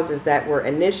these houses that were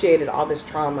initiated all this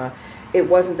trauma. It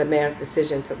wasn't the man's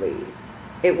decision to leave.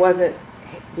 It wasn't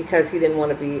because he didn't want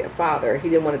to be a father, he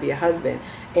didn't want to be a husband.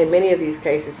 In many of these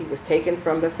cases, he was taken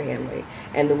from the family,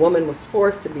 and the woman was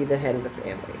forced to be the head of the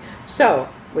family. So,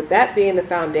 with that being the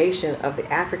foundation of the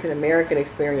African American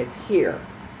experience here,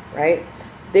 right,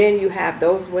 then you have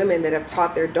those women that have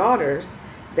taught their daughters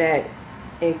that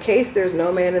in case there's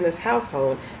no man in this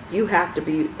household, you have to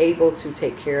be able to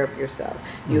take care of yourself.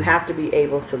 You have to be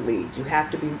able to lead. You have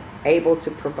to be able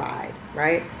to provide,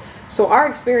 right? So our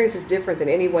experience is different than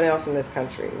anyone else in this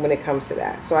country when it comes to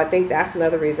that. So I think that's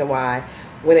another reason why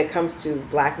when it comes to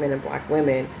Black men and Black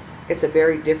women, it's a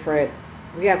very different,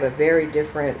 we have a very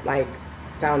different like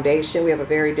foundation. We have a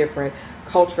very different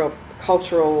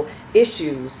cultural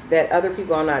issues that other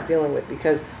people are not dealing with,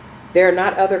 because there are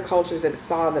not other cultures that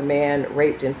saw the man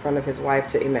raped in front of his wife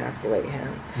to emasculate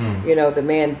him. You know, the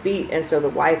man beat, and so the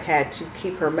wife had to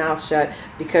keep her mouth shut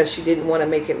because she didn't want to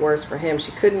make it worse for him.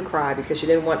 She couldn't cry because she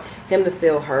didn't want him to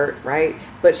feel hurt, right?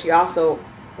 But she also,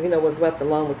 you know, was left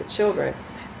alone with the children.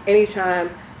 Anytime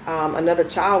another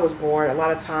child was born, a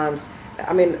lot of times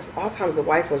the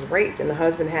wife was raped and the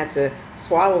husband had to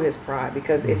swallow his pride,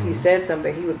 because if he said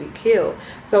something, he would be killed.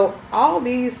 So all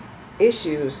these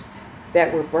issues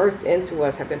that were birthed into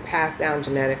us have been passed down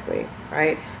genetically,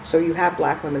 right? So you have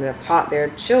Black women that have taught their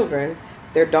children,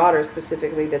 their daughters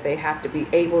specifically, that they have to be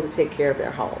able to take care of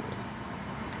their homes.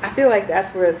 I feel like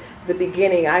that's where the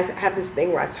beginning, I have this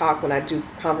thing where I talk when I do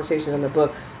conversations in the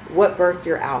book, what birthed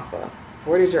your alpha?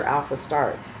 Where did your alpha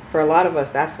start? For a lot of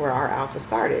us, that's where our alpha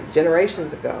started,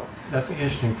 generations ago. That's an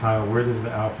interesting title. Where does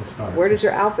the alpha start? Where did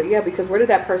your alpha, yeah, because where did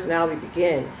that personality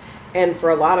begin? And for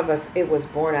a lot of us, it was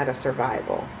born out of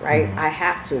survival, right? I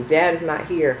have to. Dad is not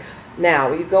here. Now,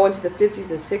 when you go into the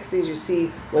 50s and 60s, you see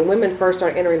when women first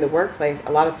started entering the workplace,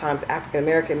 a lot of times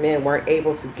African-American men weren't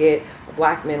able to get,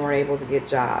 Black men weren't able to get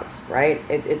jobs, right?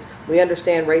 We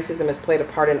understand racism has played a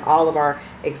part in all of our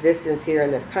existence here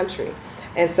in this country.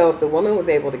 And so if the woman was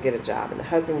able to get a job and the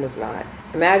husband was not,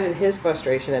 imagine his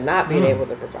frustration and not being able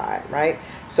to provide, right?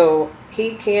 So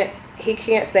he can't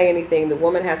say anything. The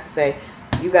woman has to say,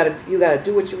 you gotta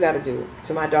do what you gotta do.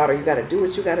 To my daughter, you gotta do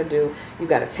what you gotta do. You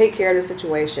gotta take care of the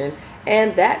situation.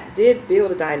 And that did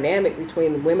build a dynamic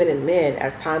between women and men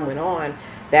as time went on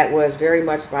that was very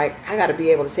much like, I gotta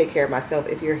be able to take care of myself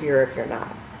if you're here or if you're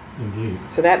not. Indeed.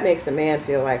 So that makes a man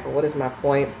feel like, well, what is my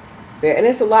point? And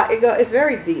it's a lot, it's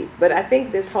very deep. But I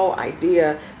think this whole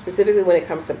idea, specifically when it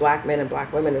comes to Black men and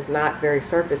Black women, is not very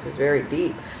surface, it's very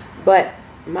deep. But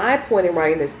my point in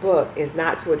writing this book is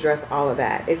not to address all of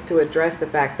that. It's to address the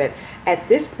fact that at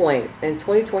this point in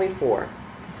 2024,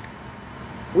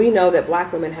 we know that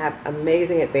Black women have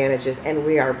amazing advantages and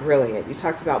we are brilliant. You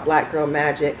talked about Black Girl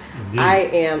Magic. Indeed. I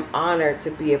am honored to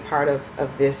be a part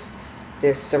of this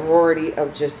sorority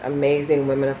of just amazing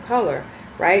women of color,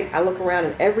 right? I look around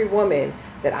and every woman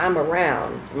that I'm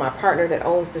around, from my partner that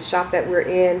owns the shop that we're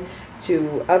in,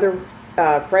 to other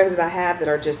friends that I have that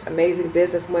are just amazing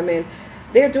business women,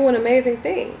 they're doing amazing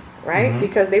things, right?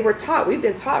 Because they were taught, we've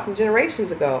been taught from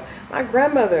generations ago. My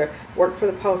grandmother worked for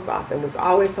the post office and was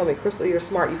always telling me, Christal, you're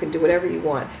smart, you can do whatever you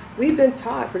want. We've been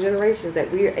taught for generations that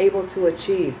we are able to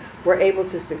achieve, we're able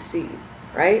to succeed,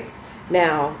 right?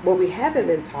 Now, what we haven't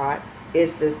been taught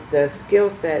is the skill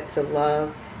set to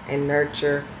love and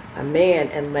nurture a man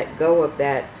and let go of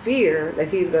that fear that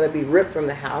he's going to be ripped from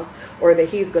the house, or that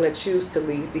he's going to choose to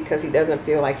leave because he doesn't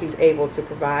feel like he's able to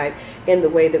provide in the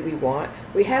way that we want.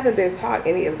 We haven't been taught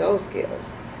any of those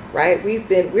skills, right?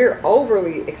 We're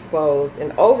overly exposed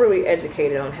and overly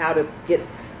educated on how to get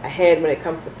ahead when it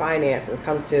comes to finance and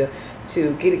come to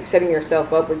setting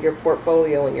yourself up with your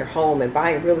portfolio and your home and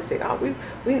buying real estate.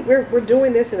 We're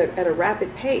doing this at a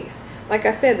rapid pace. Like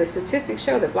I said, the statistics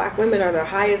show that Black women are the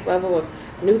highest level of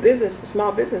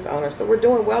small business owners. So we're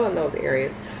doing well in those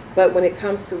areas. But when it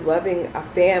comes to loving a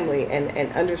family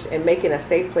and making a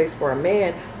safe place for a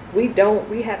man, we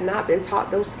have not been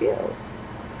taught those skills.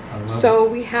 So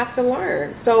we have to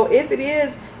learn. So if it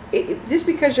is, just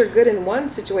because you're good in one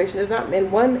situation, in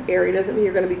one area, doesn't mean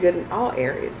you're going to be good in all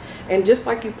areas. And just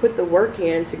like you put the work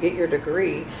in to get your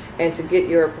degree and to get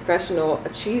your professional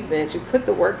achievements, you put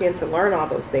the work in to learn all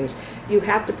those things. You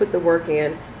have to put the work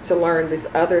in to learn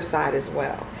this other side as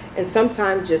well. And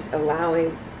sometimes just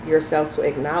allowing yourself to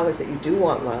acknowledge that you do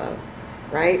want love,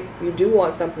 right? You do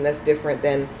want something that's different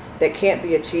that can't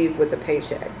be achieved with a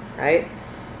paycheck, right?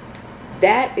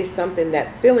 That is something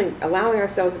that allowing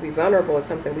ourselves to be vulnerable is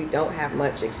something we don't have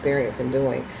much experience in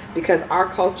doing, because our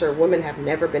culture, women have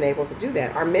never been able to do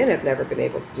that. Our men have never been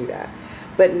able to do that.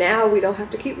 But now we don't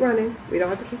have to keep running. We don't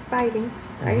have to keep fighting,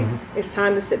 right? Mm-hmm. It's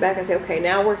time to sit back and say, okay,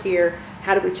 now we're here.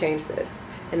 How do we change this?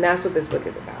 And that's what this book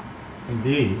is about.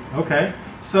 Indeed. Okay.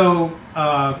 So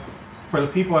for the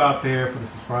people out there, for the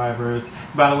subscribers,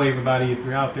 by the way, everybody, if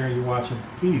you're out there and you're watching,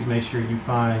 please make sure you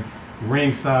find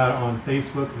Ringside on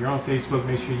Facebook. If you're on Facebook,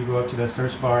 make sure you go up to that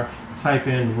search bar, type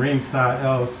in Ringside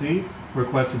LLC,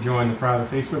 request to join the private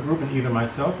Facebook group, and either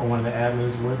myself or one of the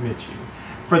admins will admit you.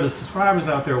 For the subscribers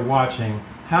out there watching,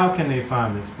 how can they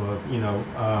find this book?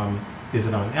 Is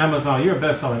it on Amazon? You're a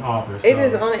best-selling author. So. It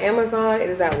is on Amazon. It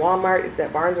is at Walmart. It's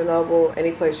at Barnes & Noble.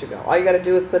 Any place you go. All you got to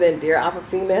do is put in Dear Alpha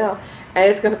Female, and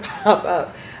it's going to pop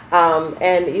up.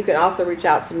 And you can also reach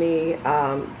out to me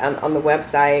on the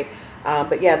website.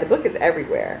 But yeah, the book is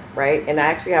everywhere, right? And I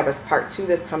actually have a part 2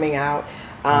 that's coming out.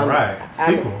 All right,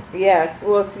 sequel. Yes,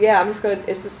 well, yeah,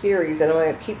 it's a series, and I'm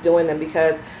going to keep doing them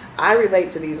because I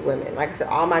relate to these women. Like I said,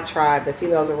 all my tribe, the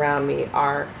females around me,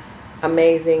 are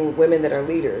amazing women that are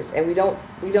leaders, and we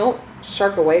don't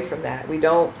shirk away from that. We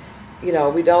don't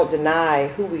deny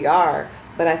who we are,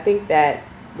 but I think that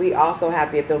we also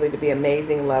have the ability to be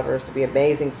amazing lovers, to be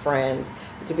amazing friends,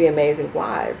 to be amazing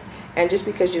wives. And just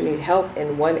because you need help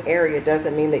in one area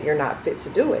doesn't mean that you're not fit to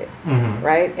do it, mm-hmm.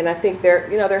 right? And I think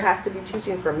there has to be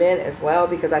teaching for men as well,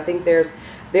 because I think there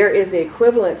is the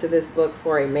equivalent to this book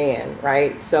for a man,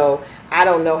 right? So I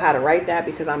don't know how to write that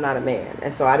because I'm not a man,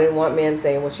 and so I didn't want men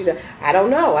saying, "Well, she does." I don't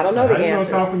know the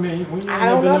answers. I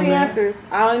don't know the answers.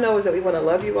 All I know is that we want to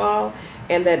love you all,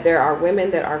 and that there are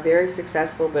women that are very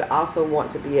successful, but also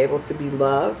want to be able to be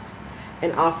loved,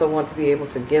 and also want to be able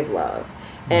to give love.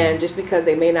 And just because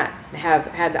they may not have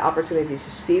had the opportunity to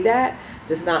see that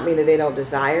does not mean that they don't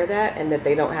desire that and that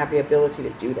they don't have the ability to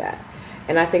do that.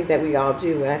 And I think that we all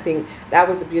do. And I think that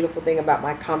was the beautiful thing about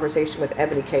my conversation with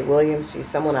Ebony K. Williams. She's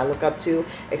someone I look up to,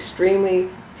 extremely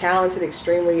talented,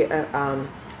 extremely,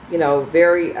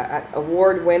 very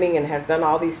award-winning, and has done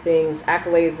all these things,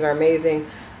 accolades that are amazing.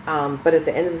 But at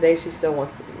the end of the day, she still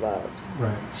wants to be loved.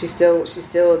 Right. She still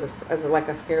is like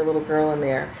a scared little girl in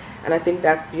there. And I think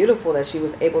that's beautiful that she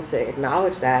was able to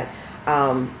acknowledge that.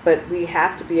 But we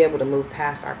have to be able to move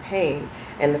past our pain.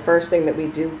 And the first thing that we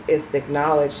do is to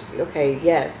acknowledge, okay,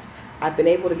 yes, I've been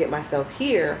able to get myself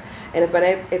here. And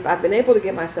if I've been able to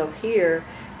get myself here,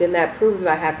 then that proves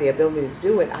that I have the ability to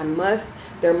do it.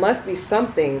 There must be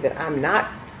something that I'm not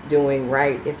doing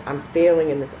right if I'm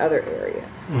failing in this other area,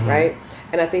 mm-hmm. right?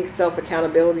 And I think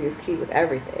self-accountability is key with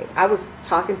everything. I was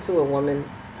talking to a woman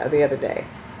the other day.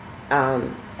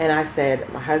 And I said,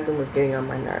 my husband was getting on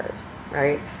my nerves,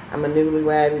 right? I'm a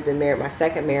newlywed. We've been married. My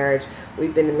second marriage,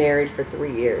 we've been married for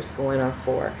 3 years, going on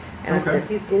 4. And I said,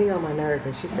 he's getting on my nerves.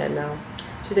 And she said, no.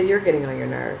 She said, you're getting on your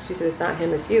nerves. She said, it's not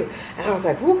him, it's you. And I was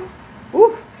like, whoo,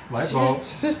 whoo. She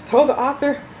just told the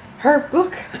author her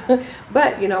book.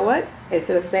 But you know what?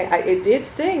 Instead of saying, it did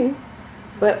sting.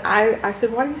 But I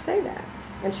said, why do you say that?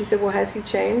 And she said, well, has he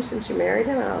changed since you married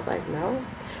him? And I was like, no.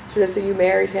 She said, so you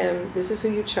married him, this is who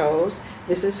you chose,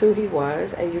 this is who he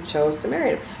was, and you chose to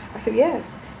marry him. I said,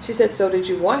 yes. She said, so did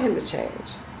you want him to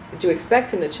change? Did you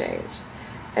expect him to change?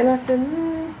 And I said,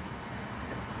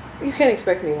 you can't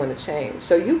expect anyone to change.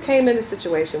 So you came in a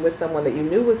situation with someone that you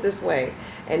knew was this way,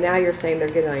 and now you're saying they're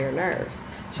getting on your nerves.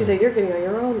 She said, you're getting on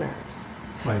your own nerves.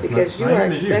 Because you are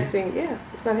expecting,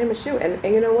 it's not him, it's you. And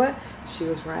you know what? She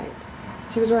was right.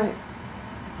 She was right.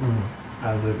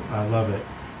 I love it.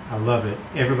 I love it.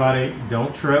 Everybody,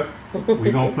 don't trip.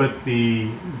 We're gonna put the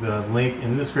link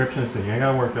in the description, so you ain't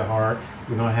gotta work that hard.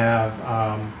 We're gonna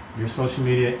have your social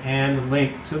media and the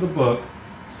link to the book.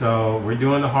 So we're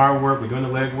doing the hard work. We're doing the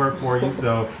leg work for you.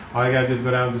 So all you gotta do is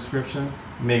go down to the description.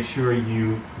 Make sure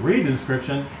you read the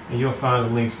description, and you'll find the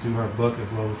links to her book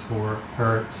as well as for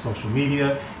her social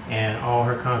media and all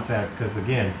her contact. Because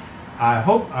again, I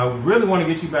really want to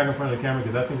get you back in front of the camera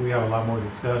because I think we have a lot more to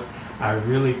discuss. I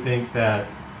really think that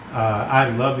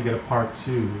I'd love to get a part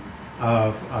 2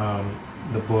 of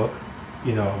the book.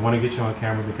 You know, I want to get you on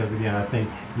camera because again, I think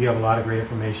you have a lot of great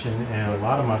information, and a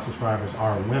lot of my subscribers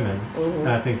are women, and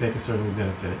I think they can certainly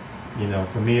benefit. You know,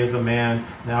 for me as a man,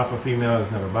 an alpha female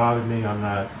has never bothered me.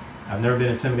 I've never been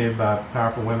intimidated by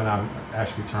powerful women. I'm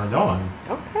actually turned on.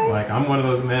 Okay. Like, I'm one of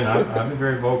those men. I've been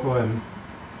very vocal, and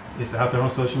it's out there on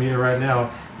social media right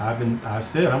now. I'm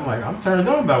turned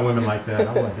on by women like that.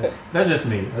 I'm like, that's just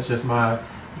me. That's just my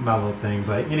little thing.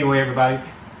 But anyway, everybody,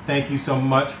 thank you so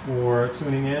much for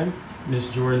tuning in.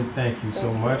 Miss Jordan, thank you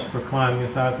so much for climbing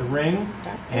inside the ring.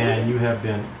 Absolutely. And you have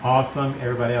been awesome.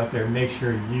 Everybody out there, make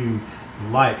sure you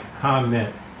like,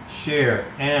 comment, share,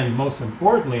 and most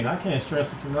importantly, and I can't stress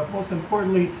this enough, most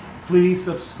importantly, please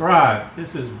subscribe.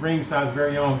 This is Ringside's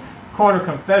very own Corner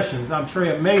Confessions. I'm Trey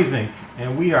Amazing,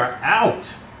 and we are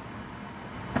out.